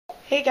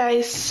Hey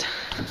guys,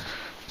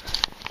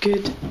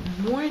 good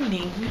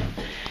morning.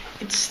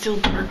 It's still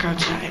dark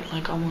outside,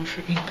 like oh my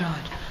freaking god.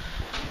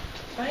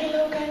 Bye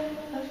Logan,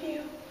 love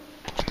you.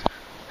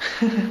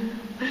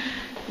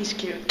 He's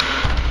cute.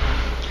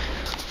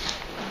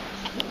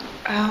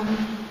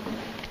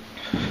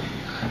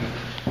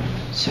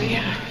 So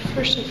yeah,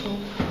 first of all,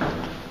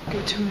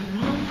 go to my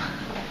mom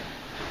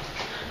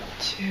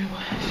to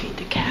feed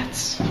the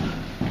cats. I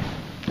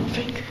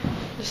think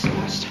this is the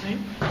last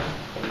time,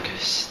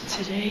 because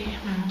today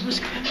my mom was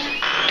coming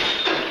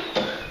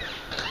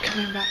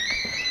back,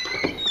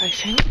 I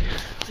think.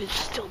 It's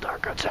still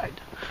dark outside,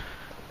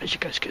 as you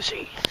guys can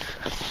see.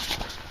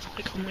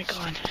 Like, oh my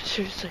god,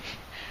 seriously.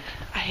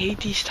 I hate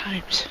these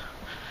times.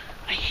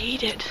 I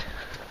hate it.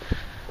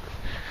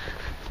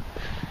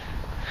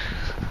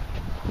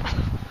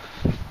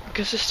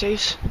 Because it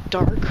stays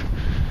dark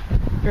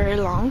very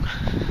long.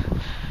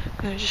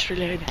 And I just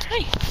realized,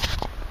 hey,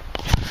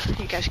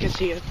 you guys can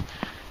see it.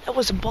 That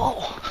was a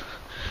ball.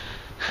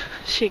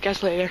 See you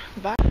guys later.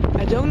 Bye.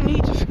 I don't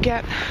need to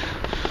forget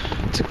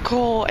to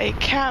call a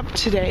cab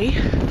today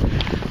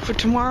for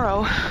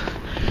tomorrow.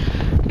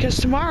 Because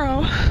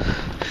tomorrow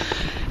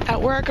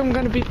at work I'm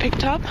going to be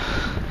picked up.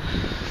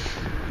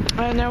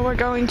 And then we're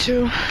going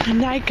to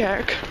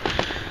Nijkerk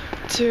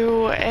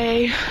to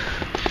a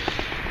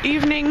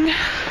evening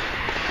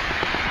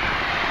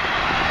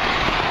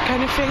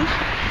kind of thing.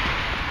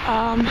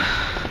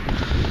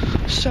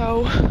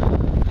 So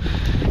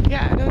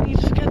yeah, I don't need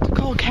to forget to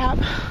call a cab.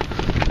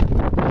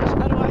 Because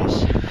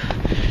otherwise,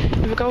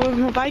 if I go with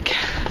my bike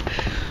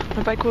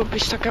will be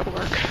stuck at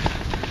work.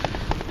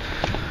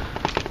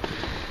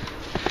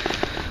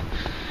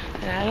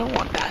 And I don't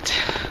want that.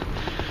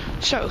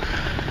 So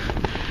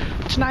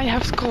tonight I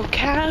have to call a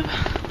cab.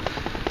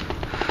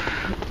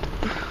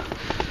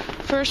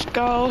 First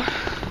go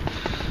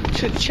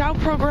to the chow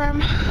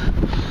program.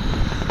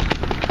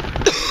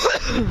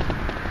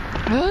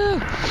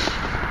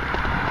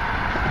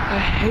 I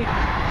hate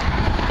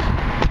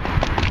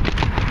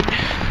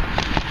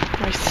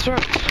my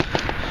throat.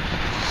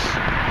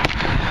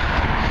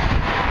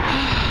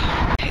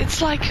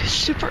 It's like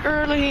super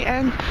early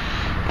and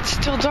it's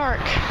still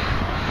dark.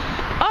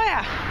 Oh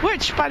yeah,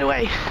 which, by the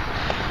way,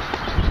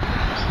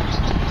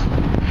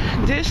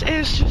 this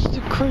is just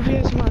the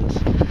creepiest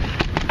month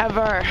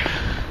ever.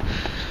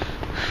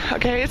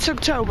 Okay, it's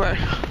October,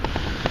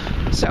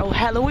 so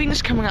Halloween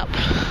is coming up,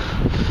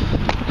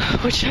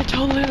 which I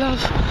totally love,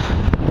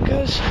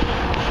 because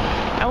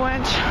I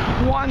went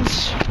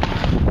once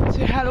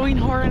to Halloween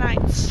Horror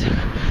Nights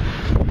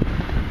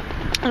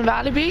in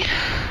Walibi.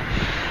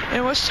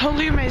 It was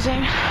totally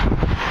amazing.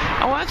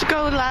 I wanted to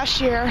go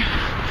last year,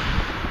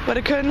 but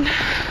I couldn't.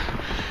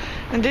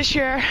 And this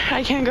year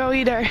I can't go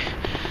either,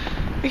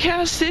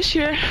 because this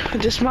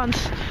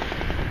month,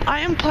 I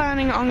am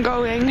planning on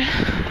going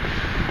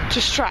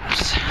to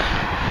Straps,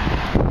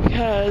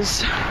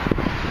 because,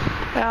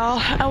 well,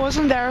 I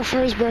wasn't there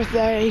for his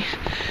birthday,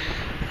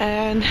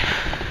 and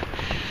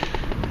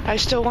I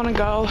still want to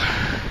go,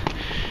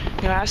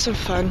 have some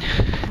fun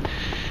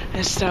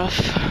and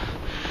stuff.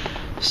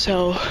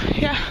 So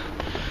yeah,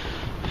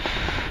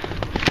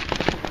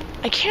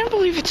 I can't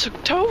believe it's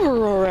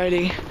October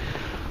already.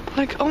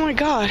 Like, oh my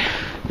god,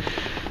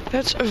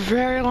 that's a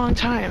very long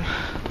time.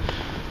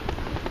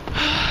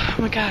 Oh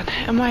my god,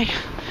 and my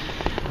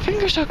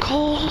fingers are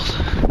cold.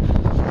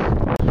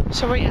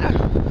 So yeah.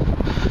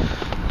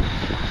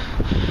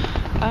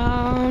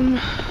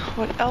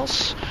 What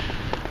else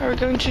are we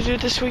going to do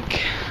this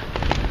week?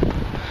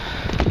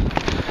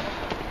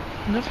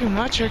 Nothing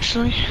much,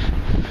 actually.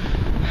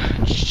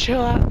 Just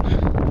chill out a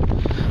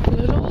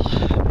little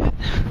bit.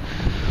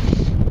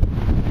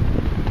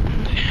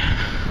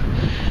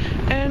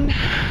 And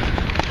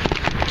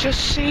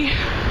just see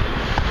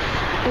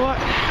what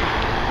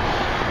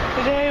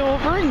the day will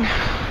bring.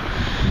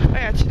 Oh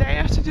yeah, today I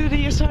have to do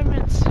the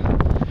assignments.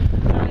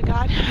 Oh my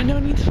god, I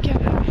don't need to forget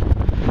it. I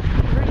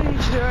really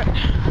need to do it.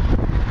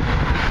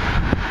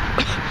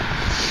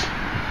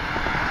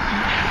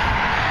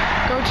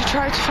 Going to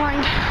try to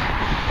find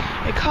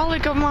a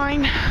colleague of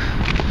mine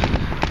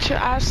to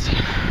ask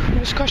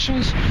those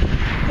questions,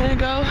 and then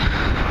go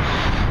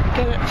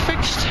get it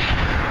fixed,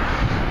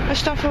 my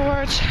stuff at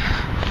words,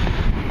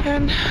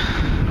 and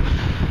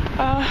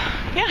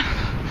yeah,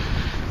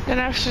 then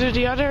I have to do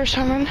the other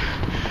assignment.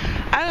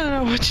 I don't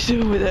know what to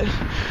do with it.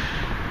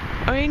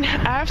 I mean,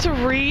 I have to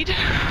read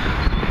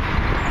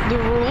the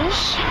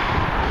rules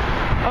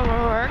of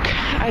my work.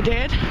 I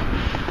did,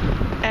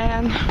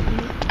 and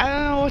I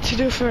don't know what to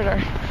do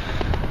further.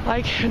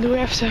 Like, do we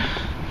have to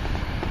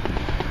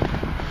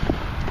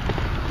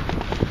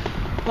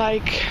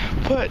like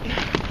put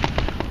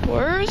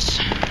words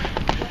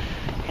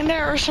in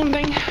there or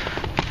something?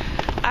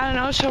 I don't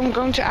know, so I'm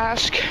going to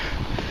ask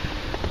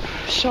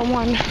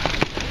someone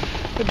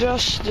who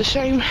does the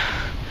same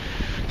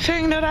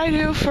thing that I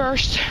do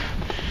first,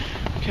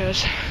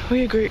 because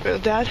we agree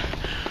with that.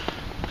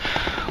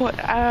 What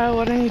I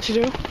need to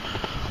do,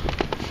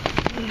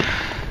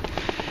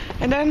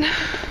 and then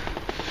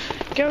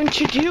going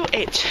to do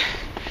it.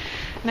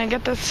 and I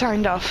get that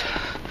signed off.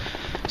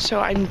 So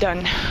I'm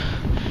done.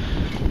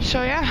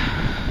 So yeah.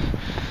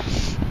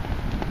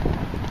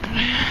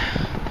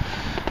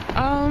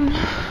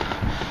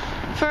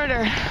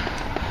 Further.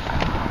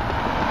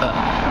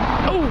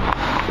 Oh,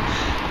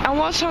 I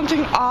want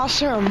something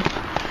awesome.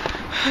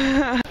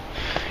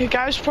 You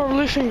guys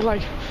probably think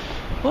like,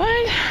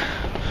 what?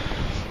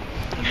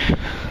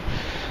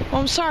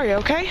 Well, I'm sorry,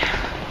 okay?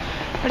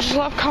 I just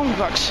love comic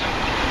books.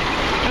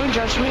 Don't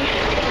judge me.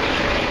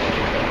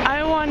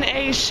 I won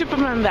a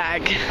Superman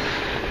bag.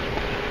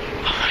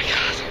 Oh my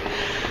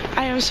god.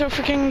 I am so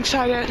freaking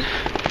excited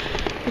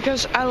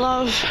because I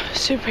love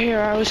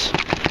superheroes.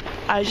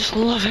 I just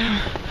love them.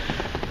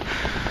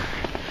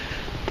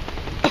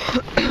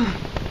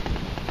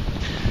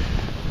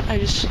 I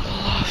just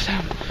love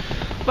them.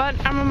 But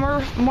I'm a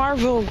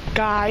Marvel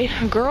guy.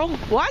 Girl?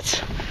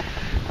 What?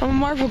 I'm a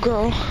Marvel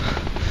girl.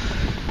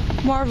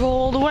 Marvel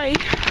all the way.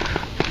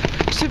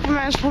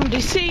 Superman's from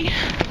DC.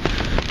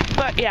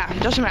 But yeah,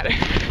 doesn't matter.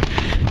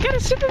 Get a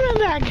Superman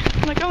bag.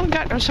 I'm like, oh my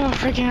god, I'm so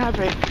freaking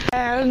happy.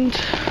 And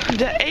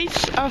the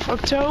 8th of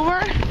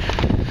October,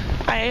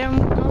 I am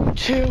going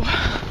to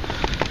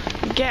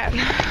get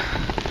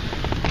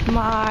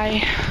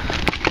my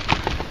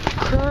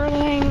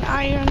curling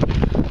iron.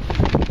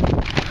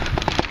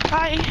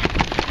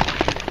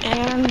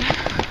 And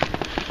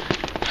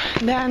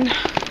then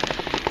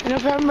in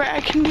November I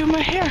can do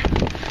my hair.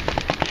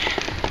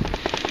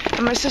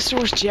 And my sister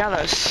was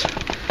jealous.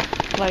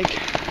 Like,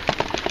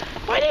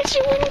 why did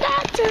you win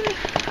that? And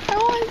I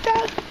want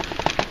that.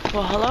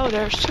 Well, hello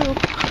there, soup.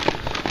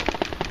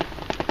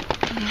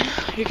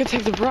 You can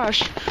take the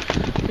brush,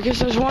 because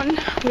there's one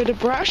with a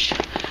brush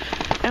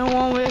and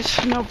one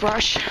with no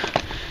brush.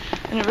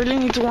 And I really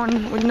need the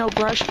one with no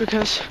brush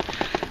because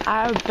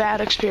I have a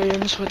bad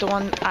experience with the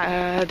one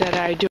that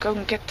I do. Go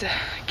and get the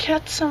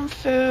cats some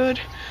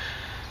food,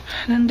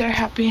 and then they're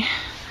happy.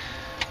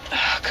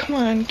 Oh, come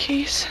on,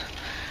 Keys.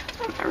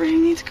 I really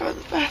need to go to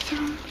the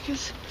bathroom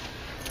because,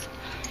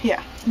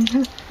 yeah.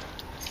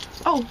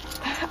 Oh,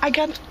 I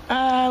got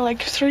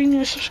like 3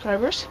 new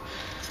subscribers.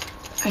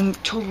 I'm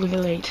totally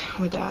late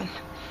with that.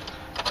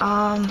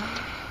 I'm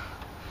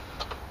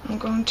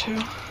going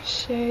to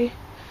say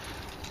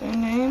their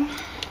name.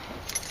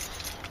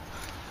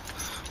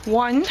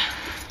 1,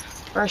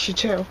 or actually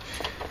 2.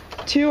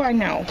 2 I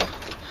know.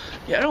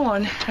 The other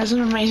one has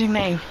an amazing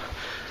name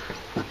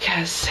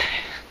because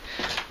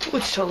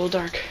it's total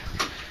dark.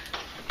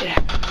 It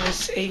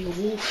has a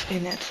wolf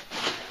in it.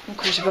 I'm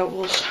crazy about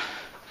wolves.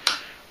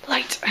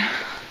 Light.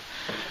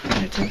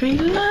 Let there be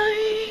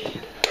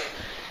light.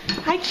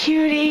 Hi,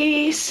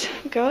 cuties.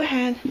 Go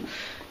ahead.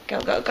 Go,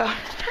 go, go.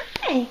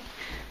 Hi.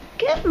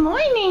 Good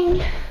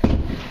morning.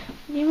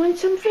 You want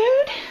some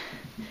food?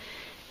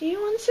 You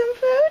want some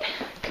food?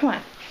 Come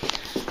on.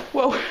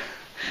 Whoa.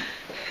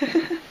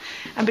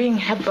 I'm being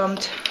head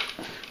bumped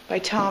by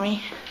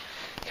Tommy.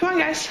 Come on,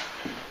 guys.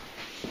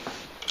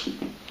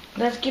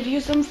 Let's give you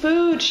some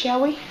food,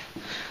 shall we?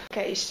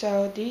 Okay,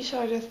 so these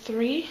are the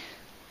 3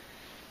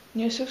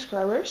 new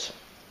subscribers.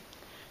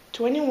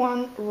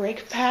 21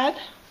 Rick Pad,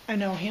 I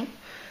know him.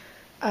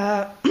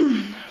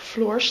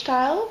 Floor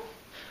Style,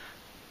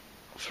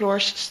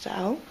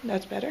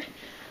 that's better.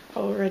 I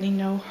already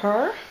know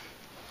her.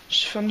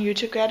 She's from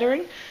YouTube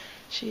Gathering.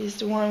 She's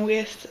the one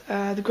with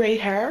the gray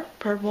hair,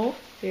 purple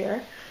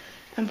hair,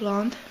 and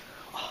blonde.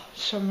 Oh,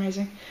 so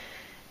amazing.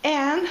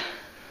 And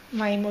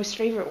my most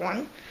favorite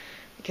one,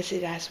 because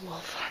it has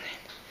wolf on it.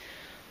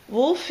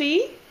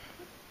 Wolfie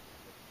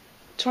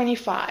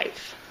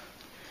 25.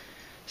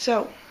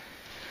 So,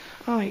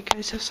 oh, you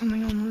guys have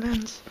something on the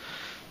lens.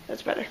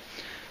 That's better.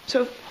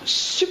 So,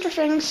 super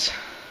thanks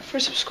for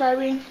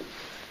subscribing.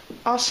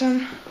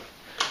 Awesome.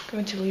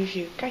 Going to leave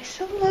you guys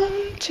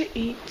alone to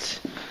eat.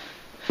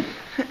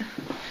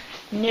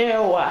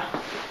 No,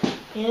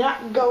 you're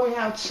not going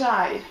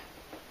outside.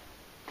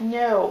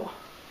 No.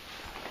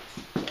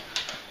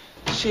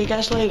 See you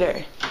guys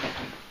later.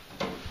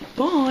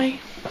 Bye.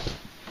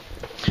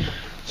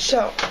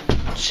 So,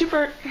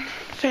 super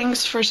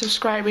thanks for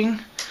subscribing.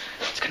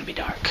 It's gonna be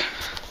dark.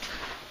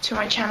 To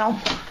my channel.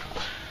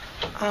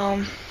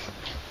 I'm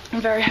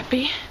very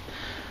happy.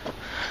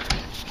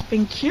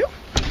 Thank you.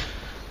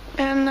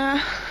 And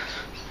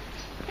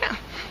yeah.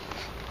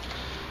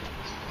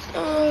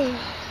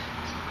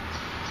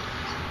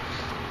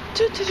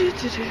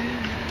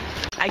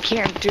 I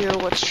can't do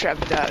what Strep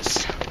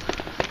does.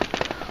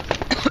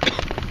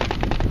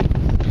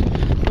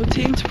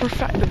 Routine to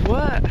perfect.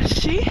 What?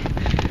 See?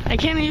 I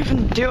can't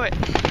even do it.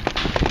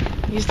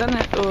 He's done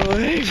it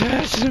way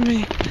faster than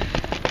me.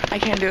 I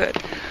can't do it.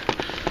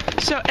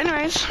 So,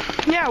 anyways,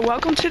 yeah,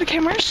 welcome to the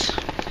Kimmers.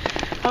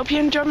 Hope you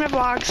enjoy my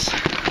vlogs.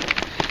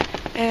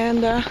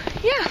 And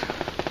yeah,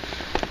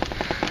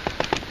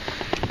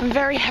 I'm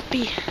very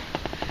happy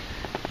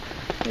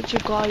that you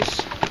guys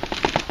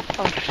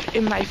are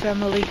in my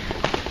family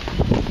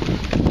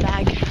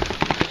bag.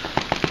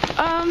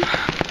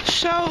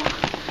 So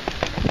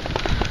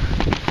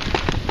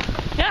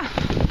yeah.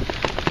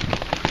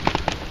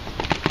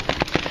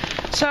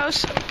 So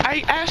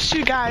I asked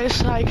you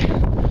guys, like,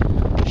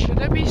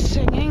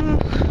 singing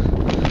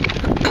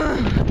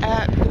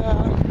at the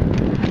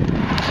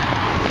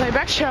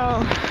playback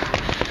show,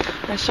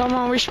 and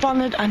someone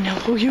responded, "I know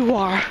who you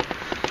are."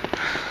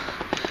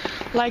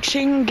 Like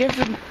singing, give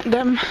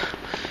them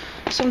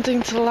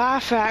something to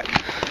laugh at,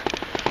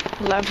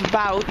 laugh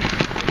about,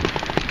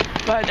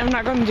 but I'm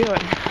not gonna do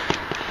it.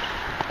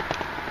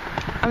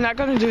 I'm not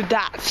gonna do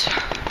that.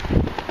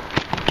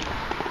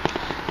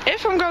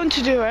 If I'm going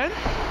to do it,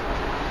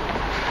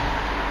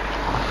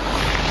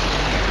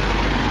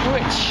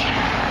 which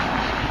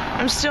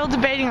I'm still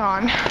debating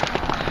on,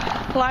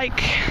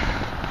 like,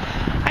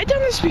 I've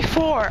done this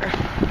before.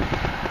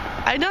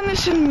 I've done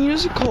this in a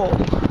musical.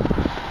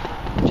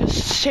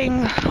 Just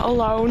sing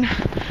alone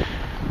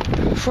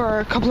for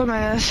a couple of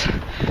minutes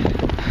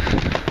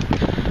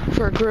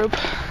for a group.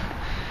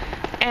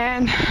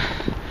 And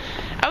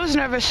I was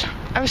nervous.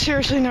 I was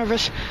seriously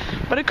nervous.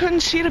 But I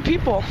couldn't see the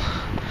people.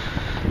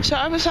 So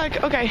I was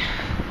like, okay,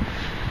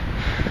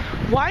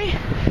 why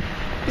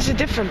is it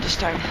different this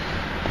time?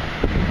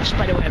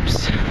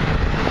 Spiderwebs.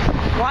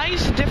 Why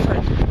is it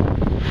different?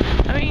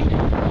 I mean,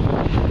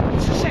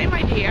 it's the same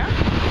idea.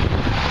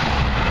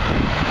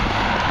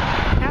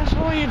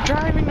 Asshole, you're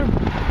driving the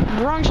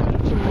wrong side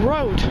of the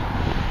road,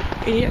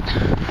 idiot.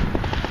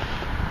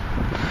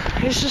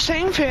 It's the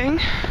same thing,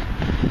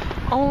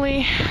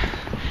 only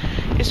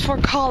it's for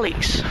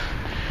colleagues.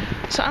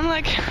 So I'm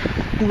like,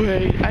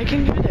 wait, I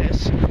can do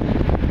this.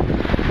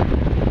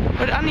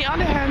 But on the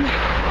other hand,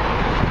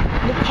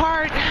 the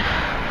part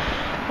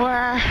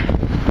where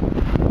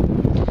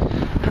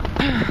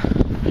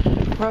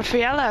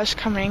Rafaela is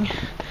coming,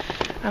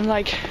 I'm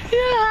like,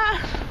 yeah,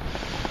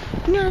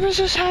 nervous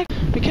as heck.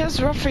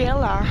 Because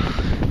Rafaela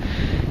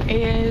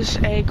is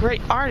a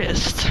great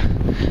artist,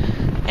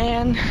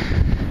 and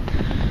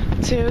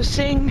to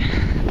sing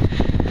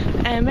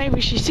and maybe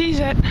she sees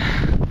it,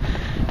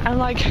 I'm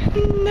like,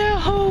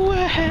 no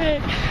way.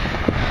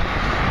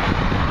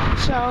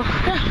 So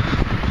yeah,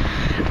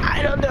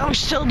 I don't know, I'm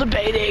still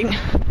debating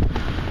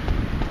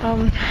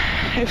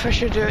if I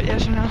should do it,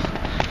 yes or no.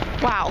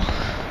 Wow,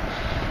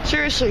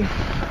 seriously,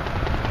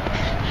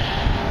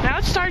 now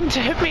it's starting to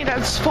hit me that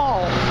it's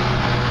fall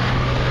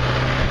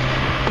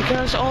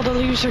because all the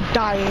leaves are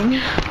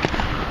dying.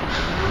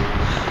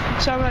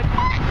 So I'm like,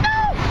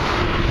 no,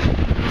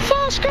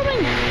 fall's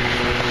coming.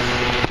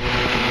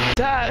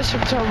 Duh, it's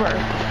October.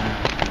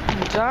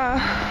 Duh.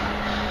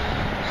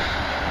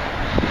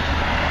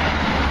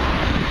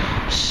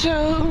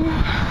 So,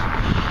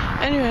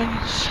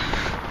 anyways,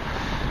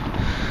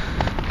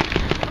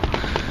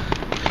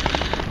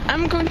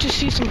 I'm going to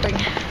see something.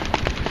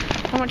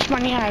 How much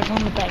money I have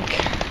on the bank.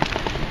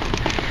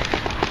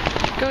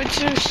 Going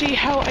to see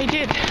how I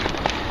did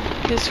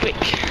this week.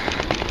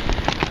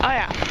 Oh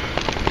yeah.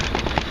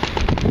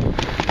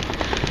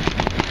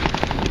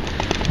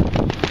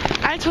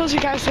 I told you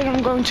guys that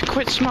I'm going to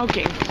quit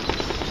smoking.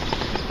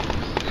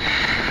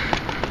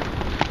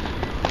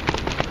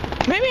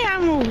 Maybe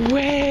I'm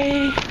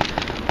way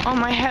on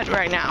my head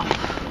right now.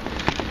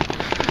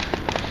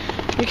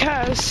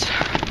 Because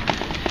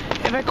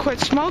if I quit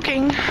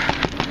smoking,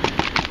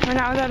 or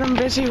now that I'm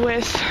busy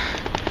with,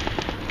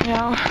 you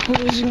know,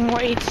 losing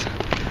weight,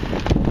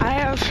 I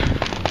have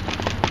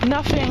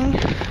nothing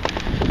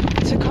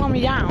to calm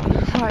me down.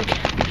 Like,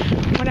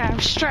 when I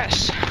have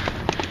stress,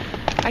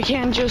 I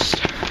can't just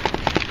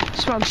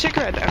smoke a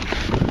cigarette then.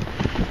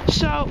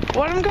 So,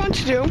 what I'm going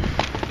to do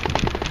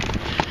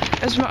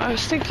is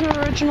stick to the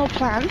original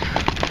plan.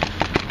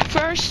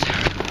 First,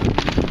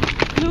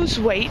 lose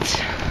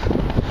weight.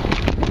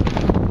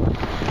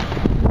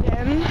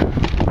 Then,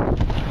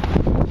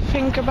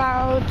 think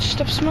about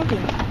stop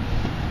smoking.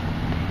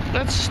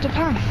 That's the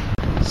plan.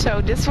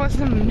 So, this was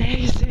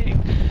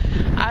amazing.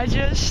 I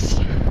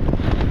just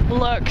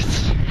looked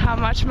how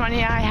much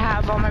money I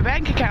have on my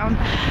bank account,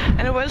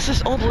 and it was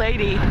this old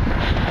lady,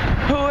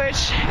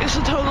 which is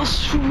a total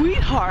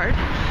sweetheart.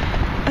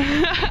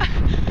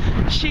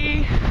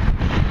 She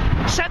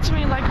said to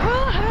me like,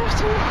 well, I have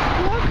to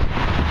look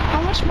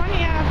how much money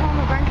I have on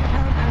my bank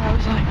account, and I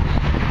was like,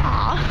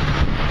 ah.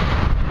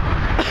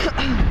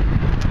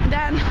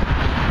 Then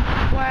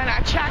when I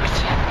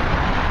checked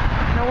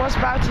and I was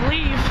about to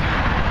leave,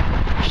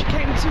 she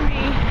came to me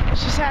and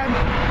she said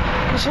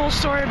this whole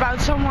story about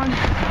someone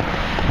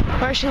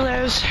where she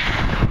lives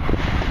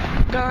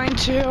going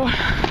to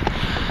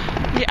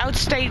the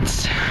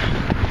outstates,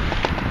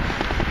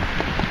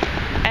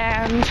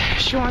 and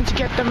she wants to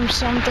get them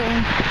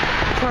something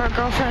for a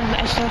girlfriend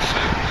and stuff.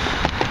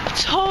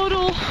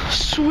 Total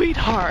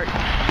sweetheart.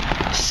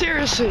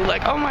 Seriously,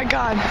 like, oh my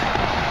god.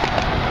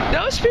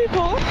 Those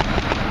people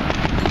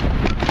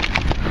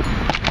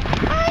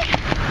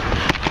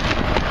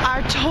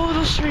are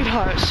total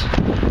sweethearts.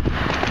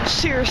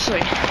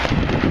 Seriously.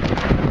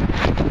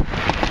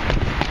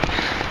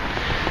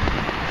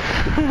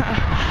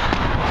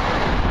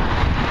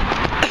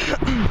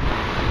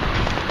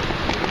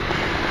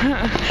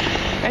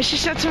 And she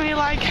said to me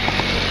like,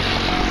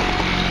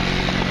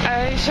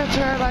 I said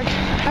to her like,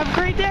 have a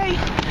great day.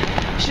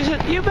 She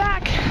said, you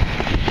back,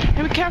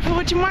 and be careful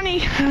with your money.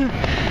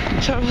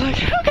 So I was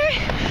like,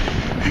 okay.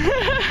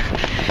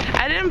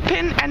 I didn't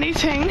pin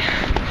anything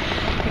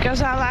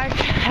because I like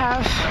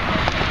have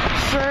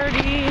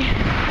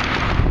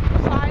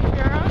 35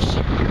 euros.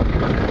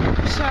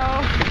 So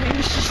it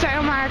used to stay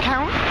on my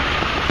account.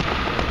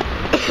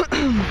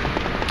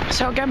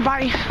 So I can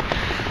buy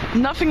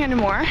nothing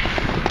anymore.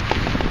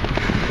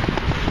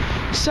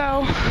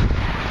 So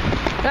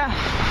yeah.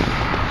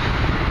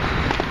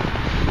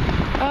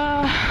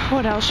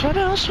 What else?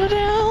 Nothing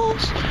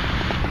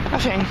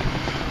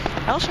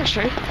else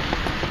actually.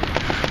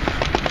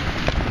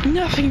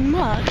 Nothing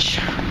much.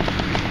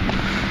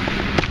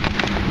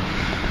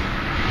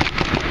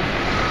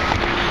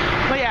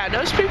 But yeah,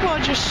 those people are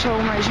just so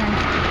amazing.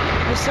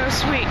 They're so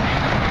sweet.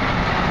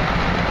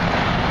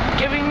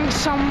 Giving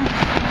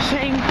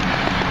something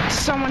to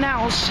someone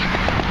else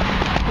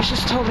is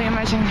just totally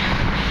amazing.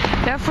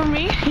 Now for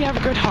me, you have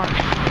a good heart.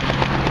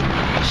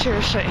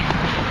 Seriously.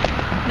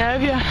 Now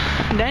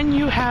then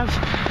you have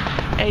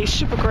a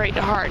super great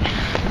heart.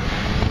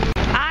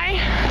 I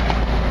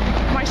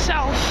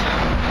myself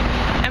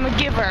am a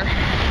giver.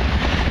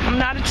 I'm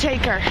not a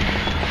taker.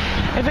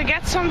 If I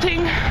get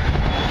something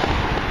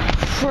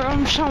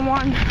from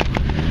someone,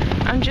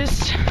 I'm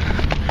just,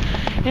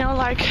 you know,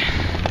 like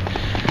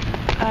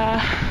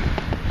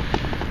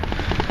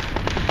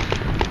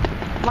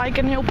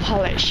a nail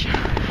polish.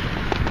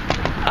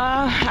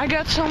 I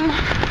got some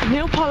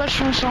nail polish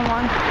from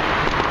someone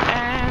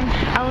and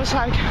I was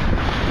like,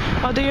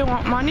 oh, do you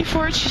want money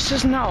for it? She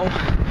says no.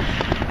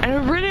 And I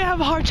really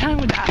have a hard time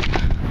with that.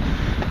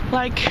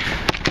 Like,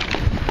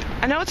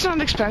 I know it's not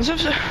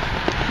expensive,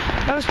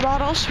 those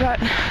bottles, but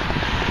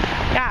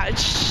yeah,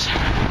 it's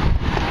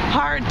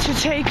hard to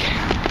take it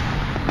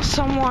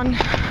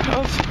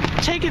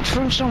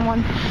from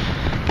someone.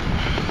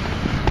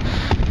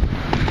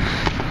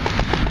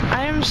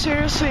 I am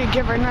seriously a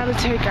giver, not a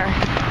taker.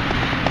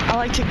 I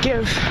like to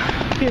give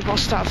people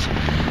stuff,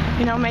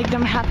 you know, make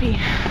them happy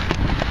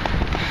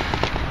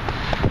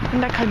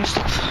and that kind of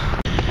stuff.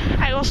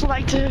 I also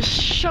like to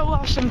show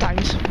off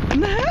sometimes.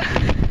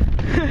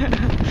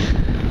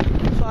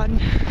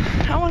 Fun.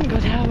 I want to go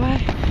that way.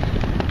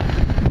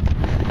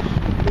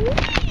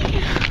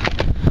 Whee!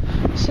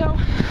 So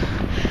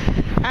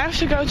I have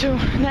to go to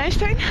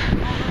Nijsteen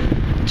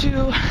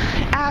to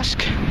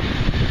ask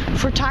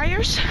for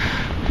tires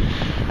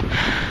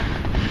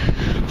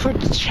for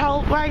the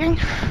shell wagging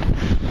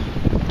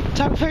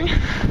type of thing.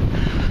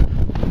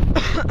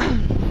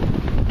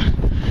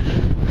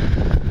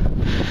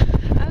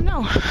 I don't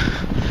know.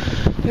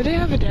 Do they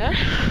have it there?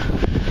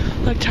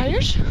 Like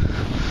tires?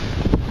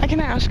 I can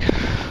ask.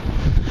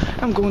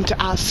 I'm going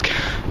to ask.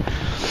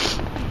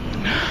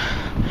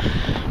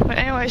 But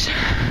anyways, I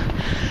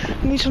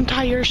need some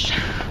tires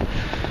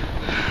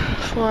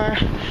for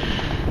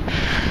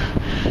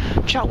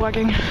shell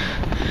wagging.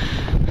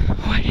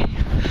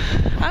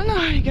 I don't know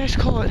how you guys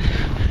call it.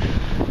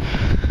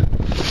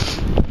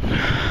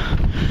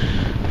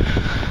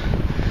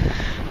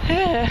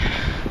 Yeah.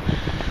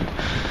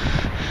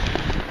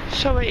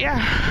 So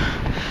yeah,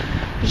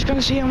 just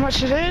gonna see how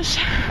much it is.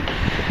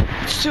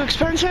 It's too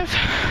expensive.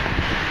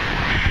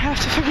 I have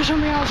to figure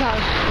something else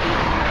out.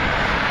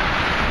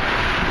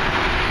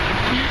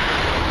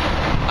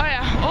 Oh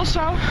yeah,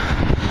 also,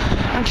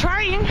 I'm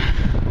trying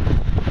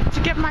to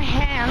get my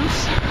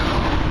hands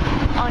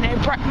on a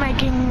bread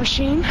making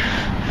machine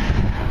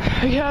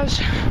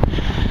because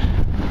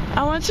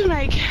I want to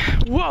make,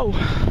 whoa!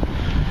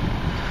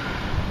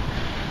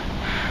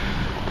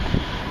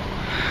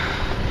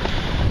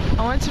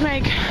 I want to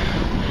make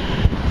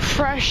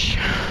fresh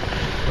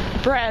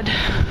bread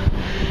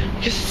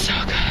because it's so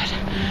good.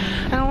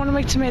 And I want to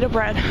make tomato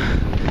bread.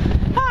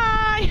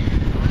 Hi!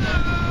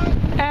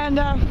 And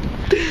I'm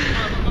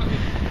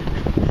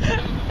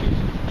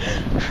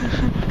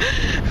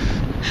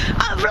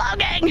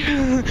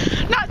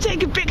vlogging, not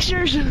taking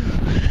pictures.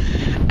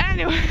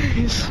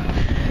 Anyways,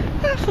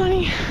 not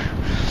funny.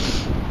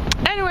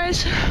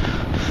 Anyways,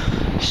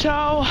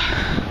 so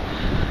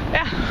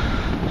yeah,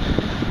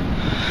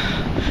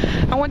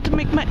 I want to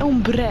make my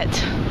own bread.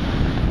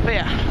 But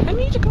yeah, I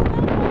need to go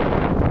now.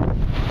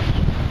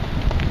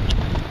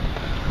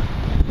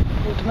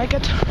 To make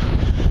it.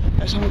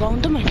 Yes, I'm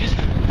going to make it.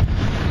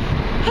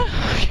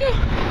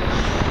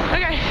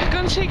 Okay,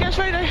 gonna see you guys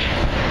later.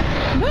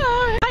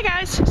 Bye. Hi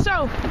guys,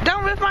 so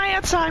done with my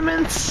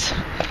assignments.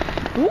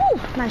 Woo,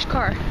 nice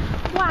car.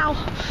 Wow.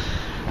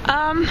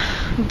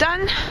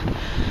 Done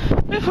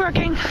with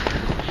working.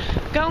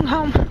 Going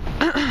home.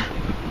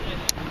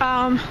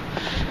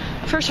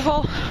 First of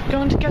all,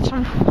 going to get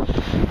some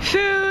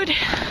food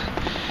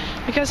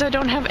because I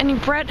don't have any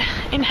bread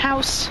in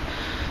house,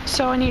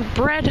 so I need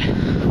bread.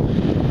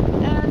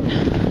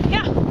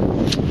 Yeah,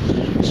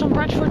 some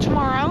bread for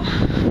tomorrow,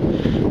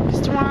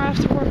 because tomorrow I have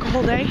to work a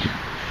whole day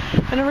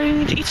and I really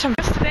need to eat some.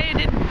 Yesterday I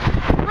did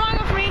wrong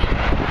of me,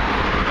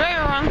 very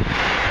wrong,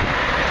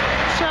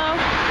 so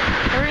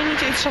I really need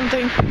to eat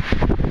something,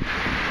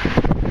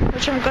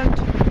 which I'm going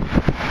to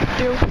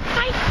do.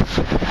 Hi!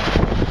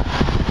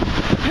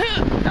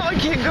 Now I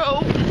can't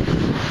go.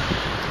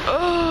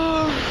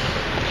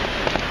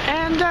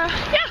 And yeah,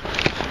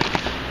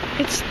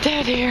 It's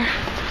dead here.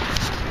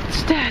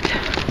 It's dead.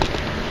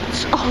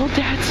 It's all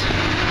dead.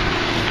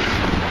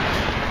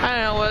 I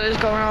don't know what is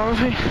going on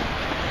with me.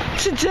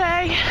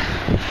 Today,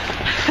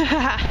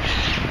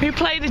 we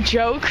played a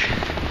joke.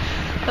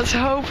 Let's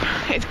hope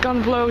it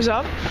gonna blows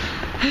up.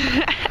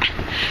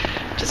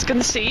 Just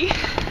gonna see.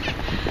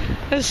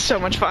 This is so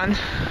much fun.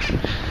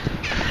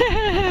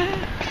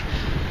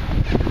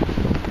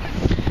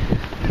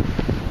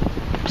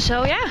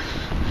 So yeah,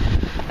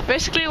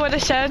 basically what I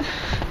said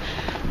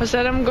was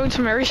that I'm going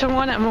to marry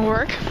someone at my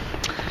work.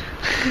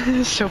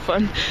 It's so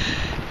fun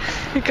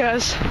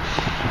because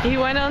he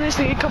went on his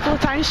knee a couple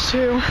of times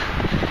to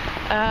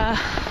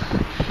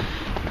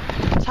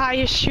tie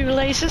his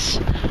shoelaces,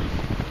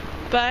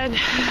 but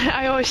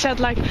I always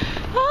said like,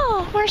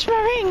 oh, where's my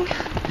ring?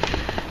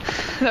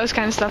 Those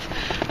kind of stuff.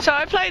 So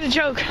I played a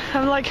joke.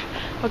 I'm like,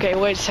 okay,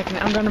 wait a second,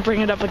 I'm gonna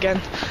bring it up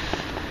again.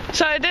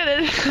 So I did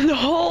it. The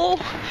whole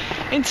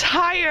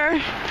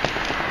entire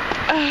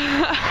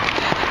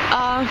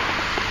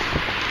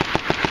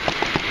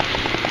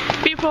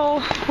people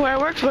who I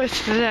worked with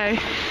today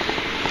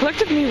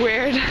looked at me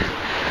weird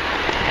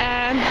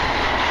and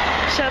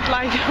said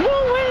like,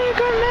 well, when are you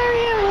gonna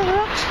marry him? Blah,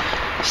 blah,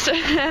 blah. So,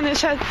 and I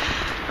said,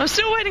 I'm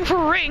still waiting for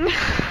a ring.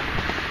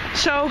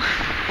 So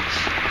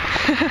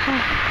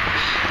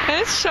and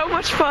it's so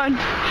much fun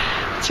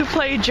to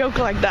play a joke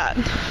like that.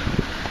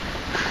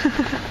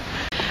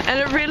 And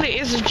it really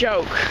is a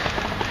joke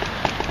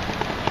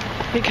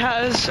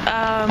because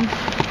I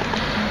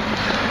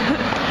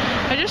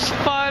just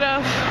thought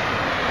of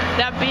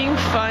that being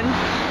fun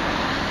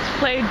to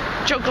play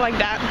a joke like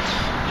that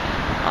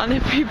on the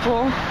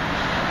people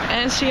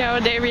and see how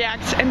they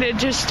react, and they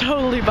just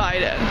totally buy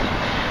it.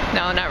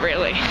 No, not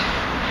really.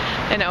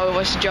 I know it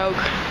was a joke,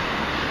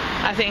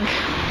 I think.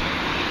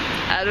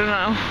 I don't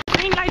know.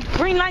 Green light,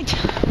 green light.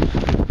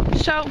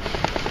 So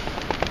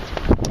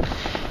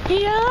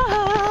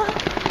yeah,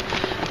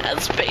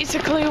 that's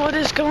basically what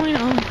is going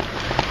on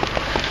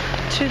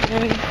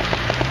today.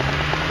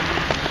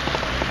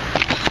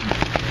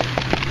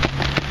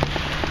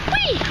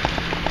 Whee!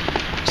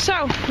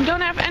 So,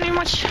 don't have any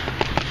much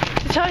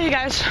to tell you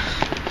guys.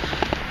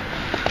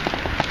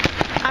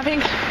 I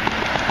think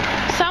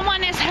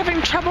someone is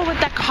having trouble with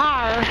the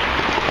car.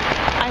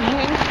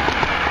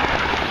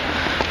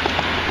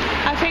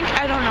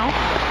 I don't know.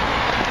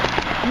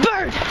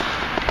 Bird!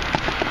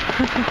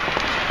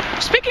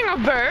 Speaking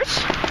of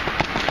birds,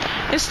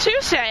 it's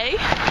Tuesday.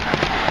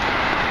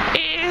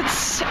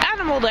 It's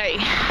Animal Day.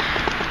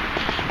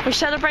 We're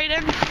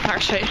celebrating.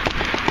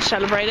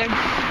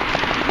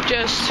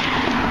 Just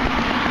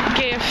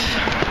give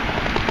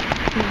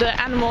the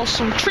animals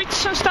some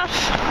treats and stuff.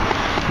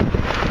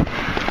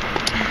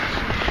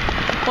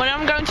 What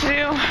I'm going to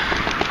do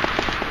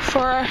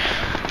for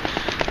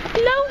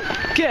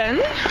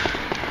Logan,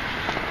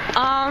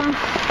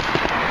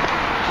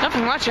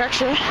 nothing much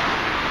actually.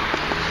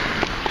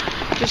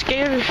 Just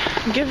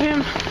give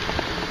him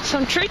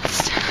some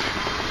treats,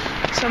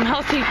 some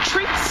healthy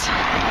treats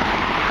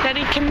that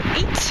he can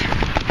eat.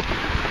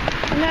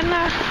 And then,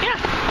 yeah.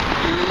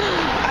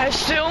 I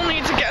still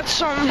need to get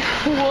some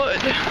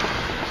wood.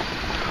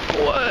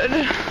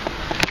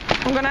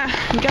 I'm gonna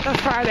get on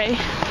Friday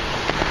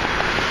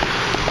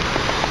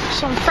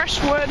some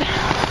fresh wood.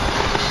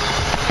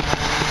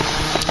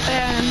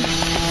 And,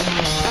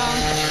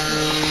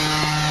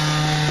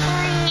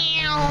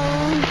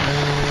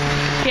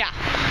 yeah.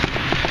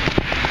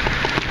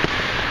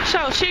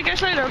 So, see you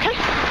guys later, okay?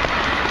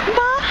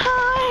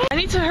 Bye! I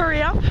need to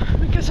hurry up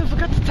because I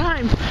forgot the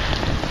time.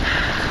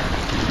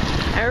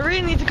 I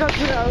really need to go to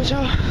the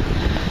Ozo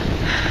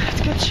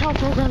to get the shop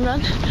program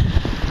done.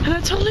 And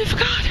I totally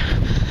forgot.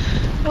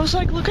 I was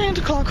like looking at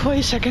the clock, wait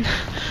a second.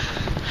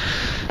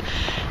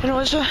 And it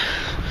was a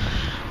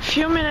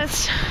few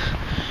minutes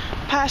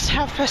past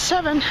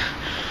 7:30.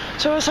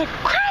 So I was like,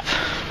 crap!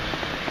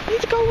 I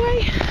need to go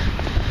away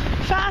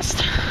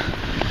fast.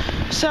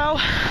 So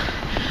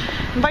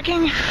I'm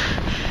biking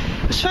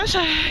as fast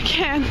as I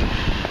can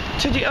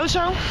to the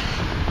Ozo,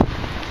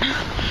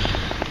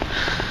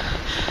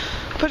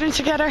 putting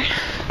together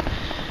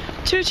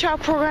 2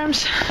 child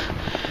programs,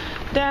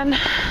 then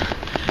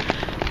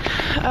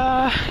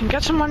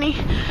get some money,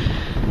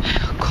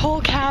 call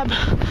a cab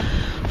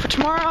for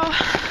tomorrow,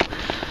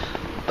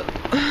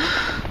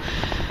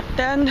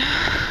 then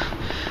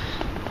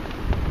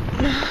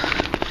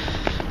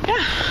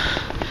yeah.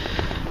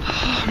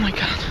 Oh my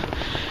god,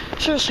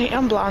 seriously,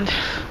 I'm blonde.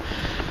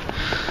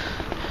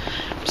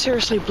 I'm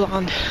seriously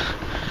blonde.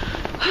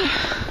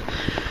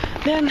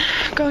 Then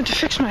going to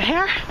fix my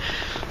hair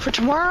for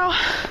tomorrow.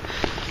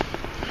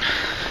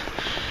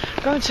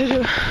 Going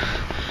to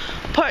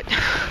put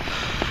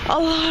a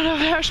lot of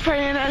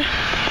hairspray in it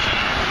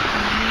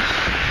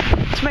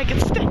to make it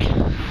stick.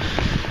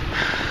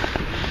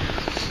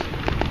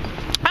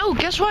 Oh,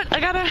 guess what? I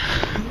got a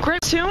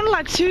great soon,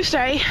 like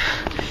Tuesday.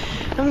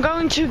 I'm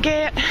going to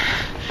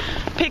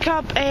pick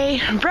up a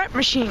bread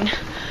machine.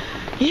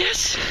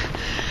 Yes,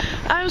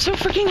 I'm so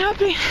freaking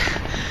happy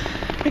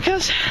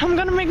because I'm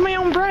gonna make my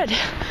own bread,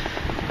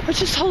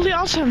 which is totally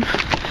awesome.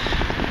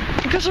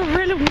 because I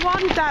really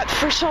want that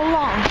for so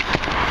long.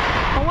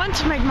 I want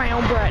to make my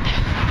own bread.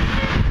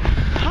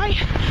 Why?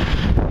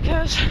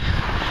 Because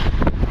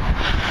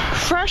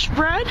fresh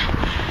bread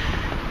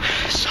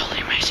is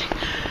totally amazing.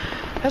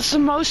 That's the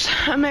most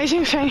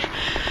amazing thing.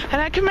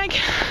 And I can make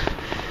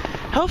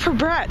healthy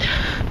bread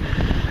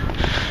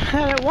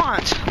that I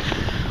want.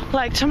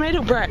 Like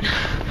tomato bread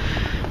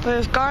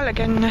with garlic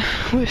and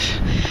with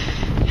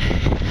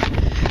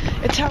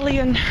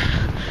Italian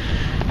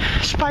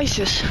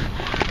spices,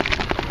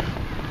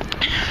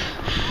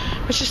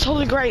 which is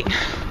totally great.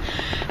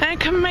 And I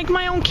can make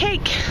my own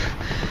cake,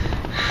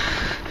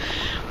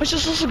 which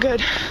is also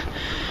good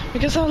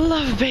because I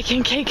love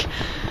baking cake.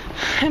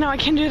 And now I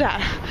can do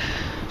that.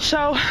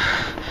 So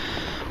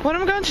what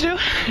I'm going to do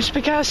is,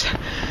 because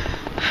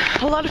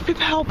a lot of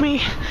people helped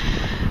me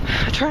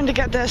trying to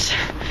get this,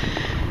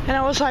 and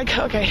I was like,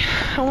 okay,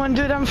 I want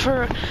to do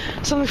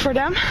something for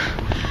them.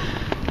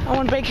 I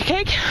want to bake a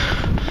cake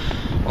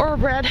or a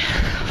bread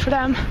for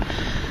them.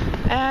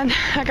 And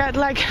I got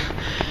like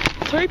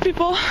 3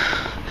 people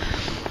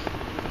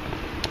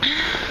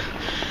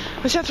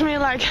who said to me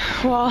like,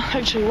 well,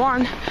 actually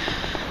 1,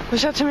 who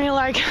said to me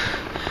like,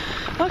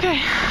 okay,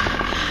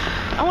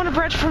 I want a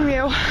bread from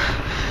you.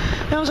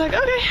 And I was like,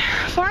 okay,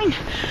 fine.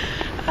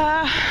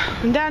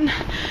 And then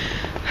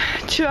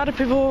 2 other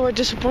people were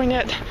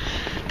disappointed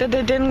that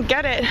they didn't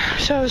get it.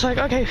 So I was like,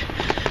 okay,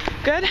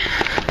 good.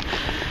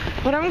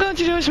 What I'm going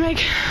to do is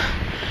make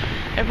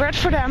a bread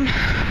for them,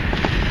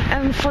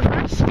 and for the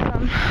rest of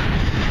them,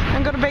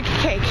 I'm gonna bake a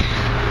cake.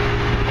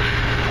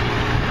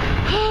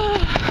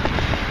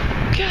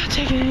 God,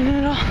 take it in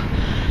at all.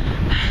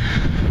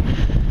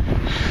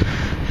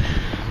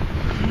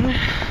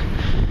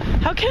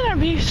 How can I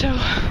be so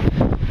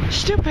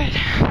stupid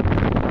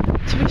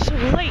to be so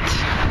late?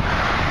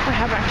 What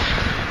happened?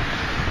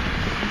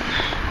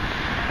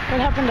 What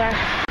happened there?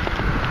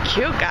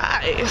 Cute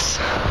guys.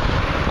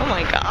 Oh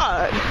my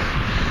god.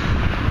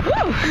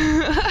 Woo!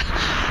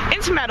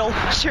 Into metal,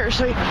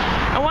 seriously.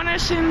 I want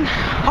us in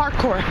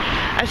hardcore,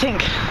 I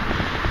think.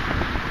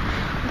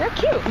 They're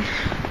cute.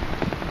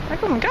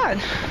 Like, oh my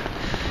god.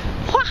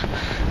 Wah!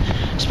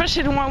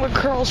 Especially the one with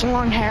curls and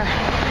long hair.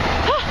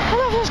 I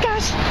love those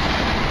guys.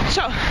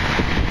 So,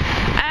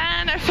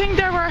 and I think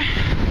they were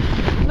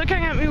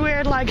looking at me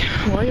weird, like,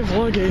 why are you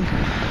vlogging?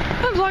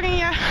 I'm vlogging,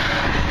 yeah.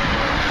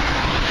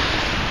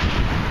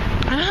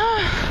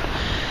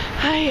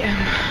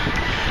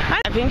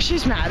 I think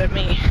she's mad at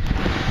me.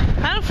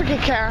 I don't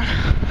freaking care.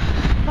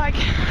 Like,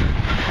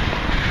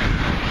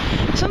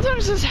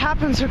 sometimes this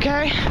happens,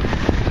 okay?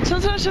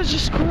 Sometimes I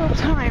just screw up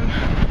time.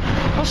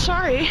 Well,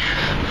 sorry.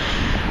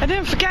 I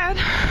didn't forget.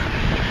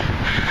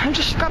 I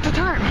just forgot the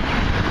time.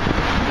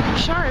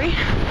 Sorry.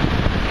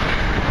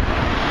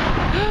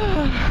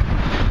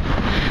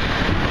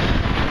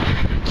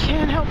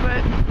 Can't help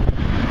it.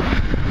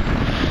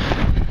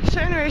 So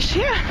anyways,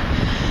 yeah.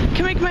 I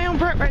can make my own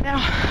bread right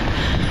now.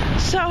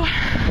 So,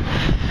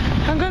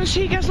 I'm going to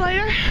see you guys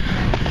later.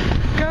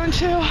 Going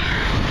to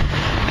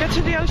get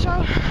to the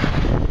Oso.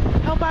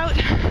 Help out.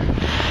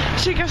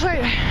 See you guys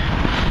later.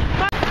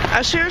 Bye.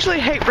 I seriously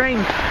hate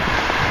rain.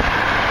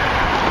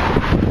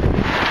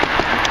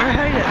 I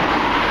hate it.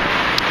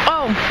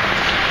 Oh,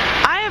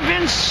 I have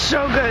been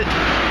so good.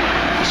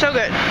 So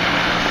good.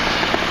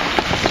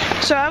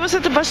 So I was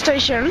at the bus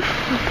station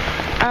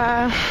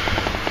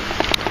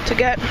to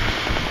get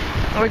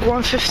like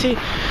 €1.50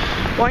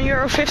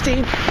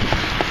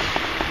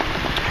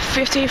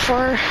 50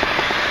 for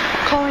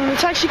calling the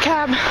taxi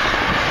cab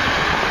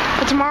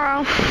for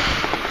tomorrow.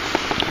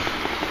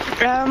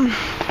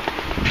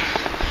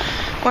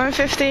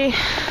 €1.50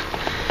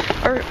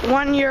 or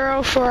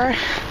 €1 for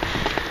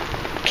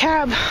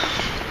cab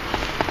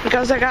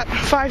because I got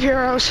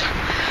 €5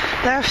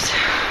 left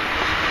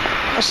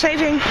of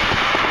saving.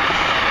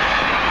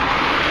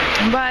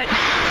 But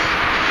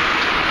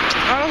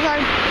I was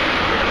like,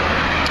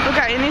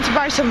 okay, I need to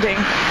buy something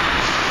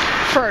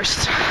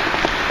first.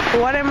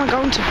 What am I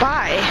going to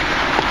buy?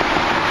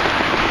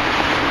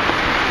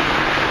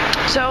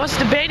 So I was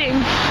debating.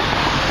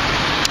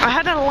 I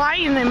had a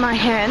lion in my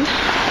hand,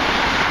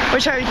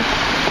 which I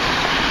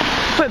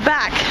put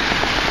back.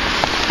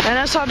 And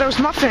I saw those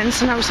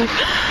muffins and I was like,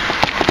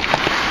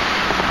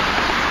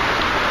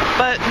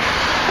 but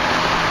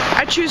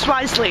I choose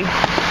wisely.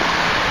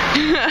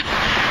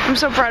 I'm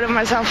so proud of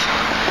myself.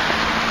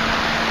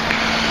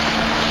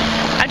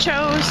 I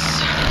chose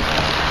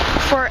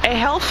for a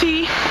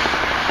healthy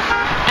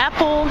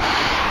apple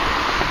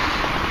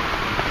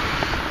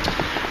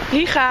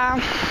Liga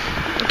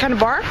kind of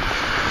bar.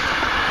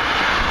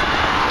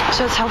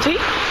 So it's healthy.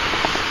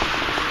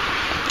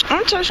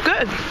 And it tastes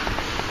good.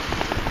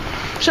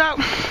 So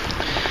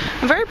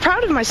I'm very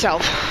proud of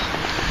myself.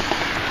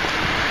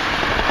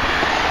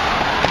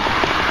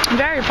 I'm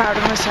very proud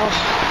of myself.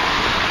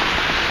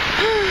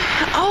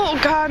 Oh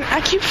god,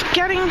 I keep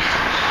forgetting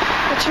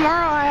that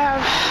tomorrow I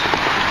have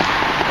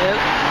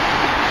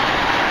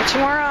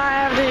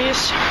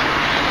these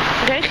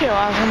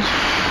regioavond.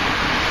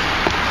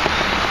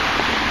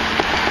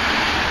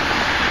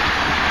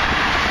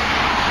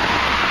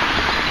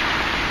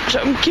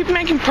 So keep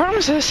making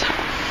promises,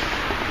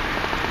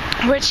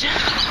 which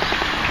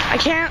I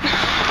can't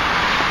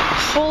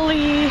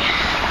fully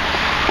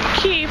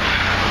keep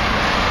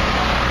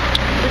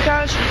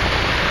because,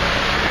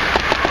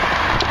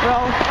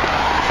 well,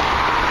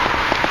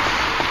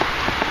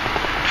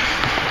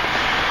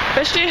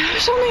 basically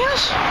something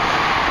else.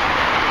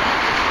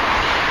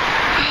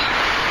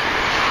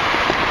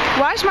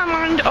 Why is my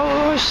mind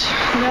always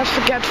that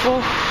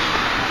forgetful?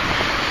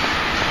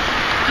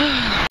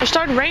 It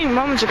started raining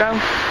moments ago.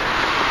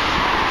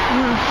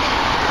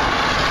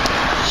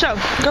 So,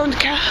 going to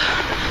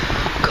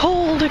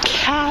call the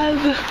cab.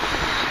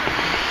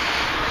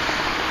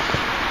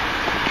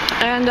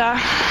 And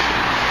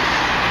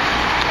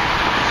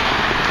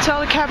tell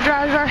the cab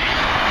driver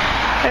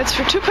it's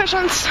for 2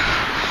 persons,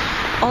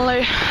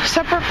 only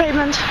separate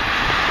payment,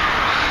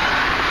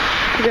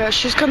 because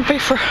she's gonna pay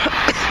for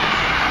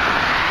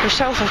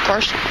herself, of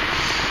course.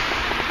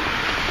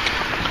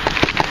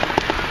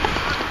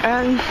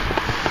 And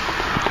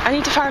I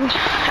need to find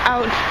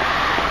out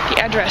the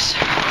address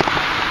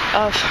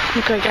of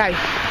the kwekerij.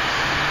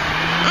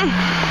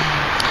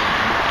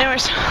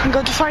 Anyways, I'm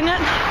going to find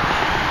it.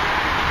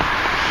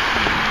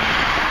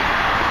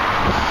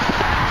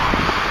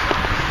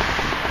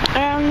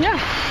 Yeah.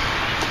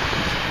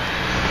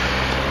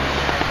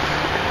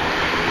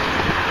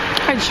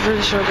 It's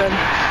really so good.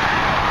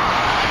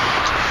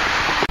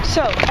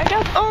 So, I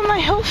got all my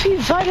healthy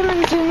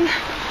vitamins in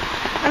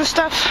and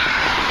stuff.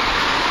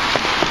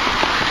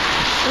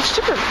 It's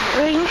super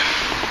rain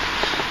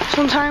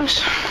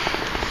sometimes.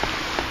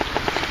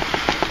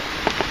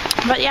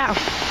 But yeah.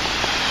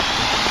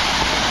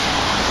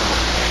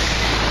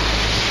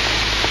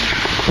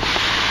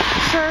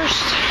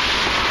 First,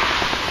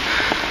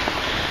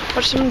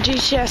 watch some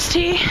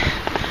GCST,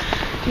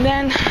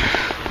 then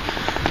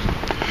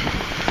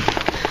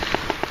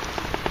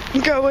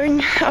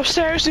going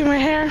upstairs, do my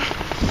hair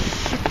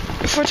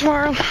for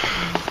tomorrow,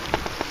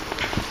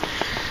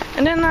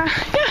 and then yeah.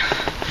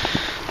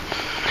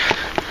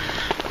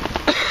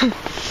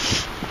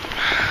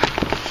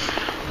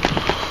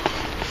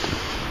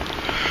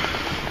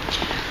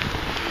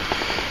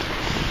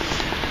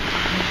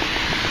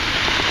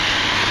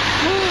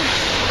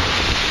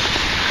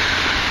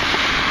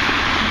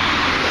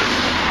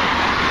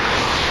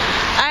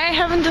 I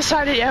haven't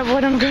decided yet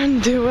what I'm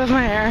going to do with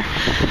my hair.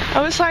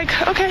 I was like,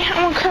 okay,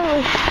 I want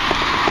curly.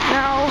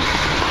 No,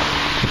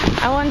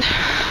 I want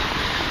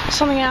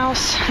something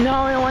else. No,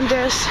 I want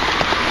this.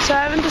 So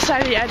I haven't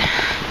decided yet.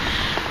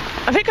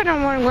 I think I know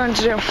what I'm going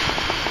to do.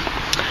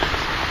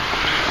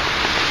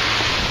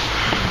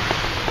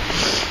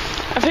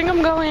 I think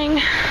I'm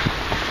going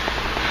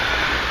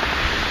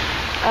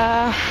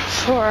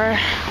for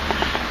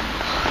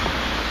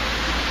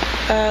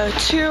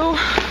 2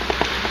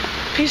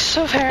 pieces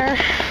of hair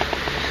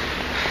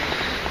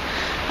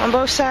on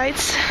both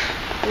sides,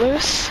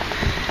 loose,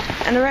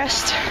 and the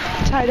rest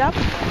tied up,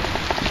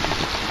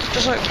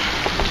 just like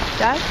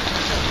that.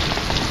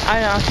 I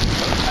know.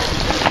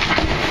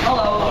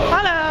 Hello.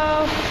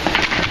 Hello.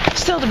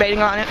 Still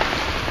debating on it.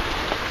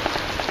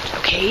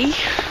 Okay.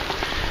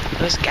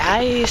 Those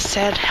guys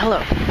said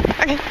hello.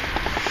 Okay.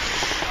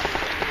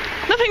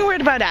 Nothing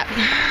weird about that.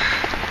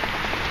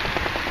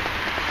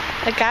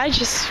 The guy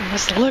just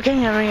was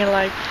looking at me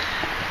like,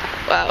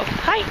 wow,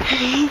 hi.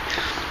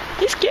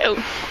 He's cute.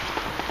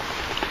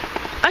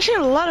 I've seen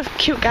a lot of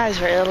cute guys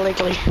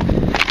lately.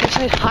 They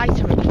said hi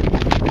to me.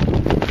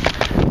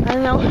 I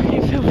don't know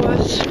if it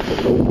was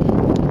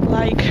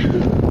like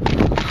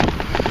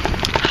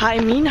hi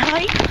mean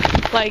hi,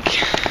 like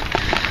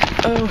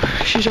oh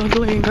she's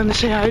ugly and gonna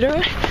say hi to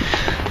her,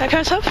 that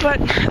kind of stuff.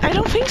 But I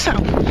don't think so.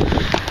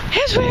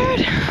 It's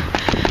weird.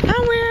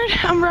 I'm weird.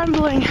 I'm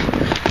rambling.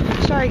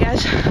 Sorry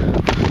guys.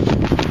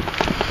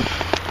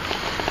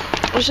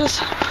 It's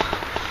just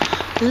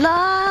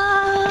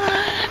lot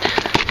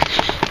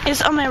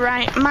is on my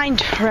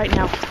mind right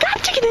now.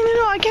 God dang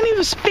it, I can't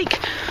even speak.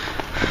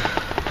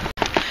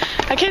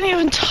 I can't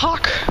even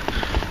talk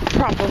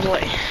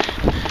properly.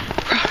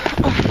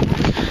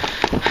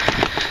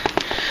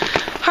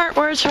 Hard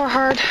words are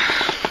hard.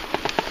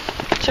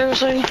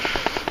 Seriously.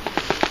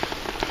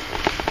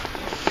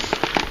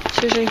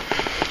 Seriously.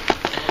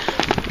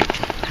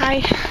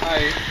 Hi.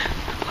 Hi.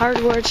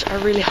 Hard words are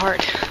really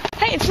hard.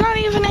 Hey, it's not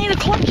even 8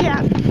 o'clock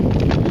yet.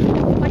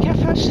 Like at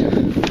first.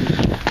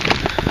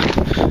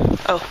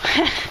 Oh.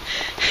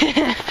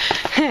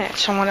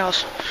 It's someone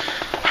else.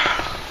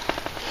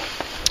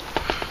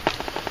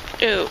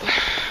 Ew.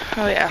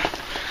 Oh yeah.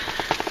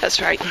 That's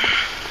right.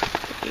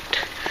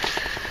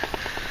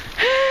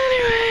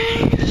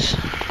 Anyways.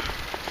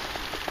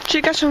 See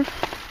you guys soon.